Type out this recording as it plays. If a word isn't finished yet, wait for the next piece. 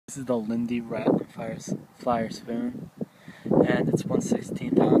This is the Lindy rattlin flyer spoon, and it's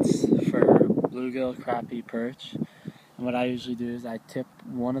 1/16 ounce for bluegill, crappie, perch. And what I usually do is I tip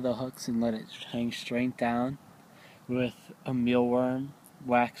one of the hooks and let it hang straight down with a mealworm,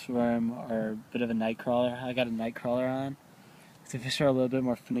 waxworm, or a bit of a night crawler. I got a night crawler on. If the fish are a little bit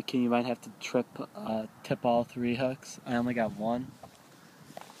more finicky, you might have to tip all 3 hooks. I only got 1.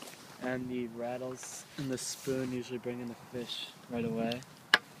 And the rattles in the spoon usually bring in the fish right away.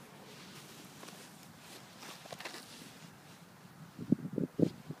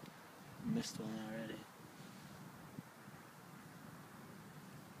 Missed one already.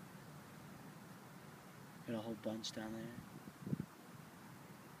 Got a whole bunch down there.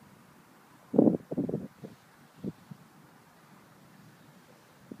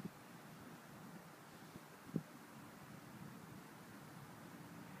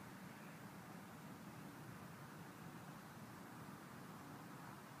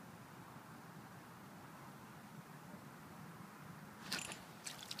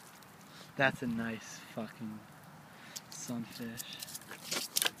 That's a nice fucking sunfish.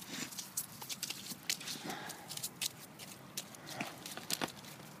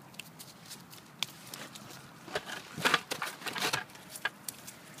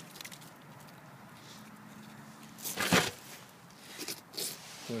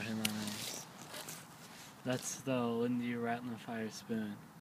 Pour him on ice. That's the Lindy rattlin fire spoon.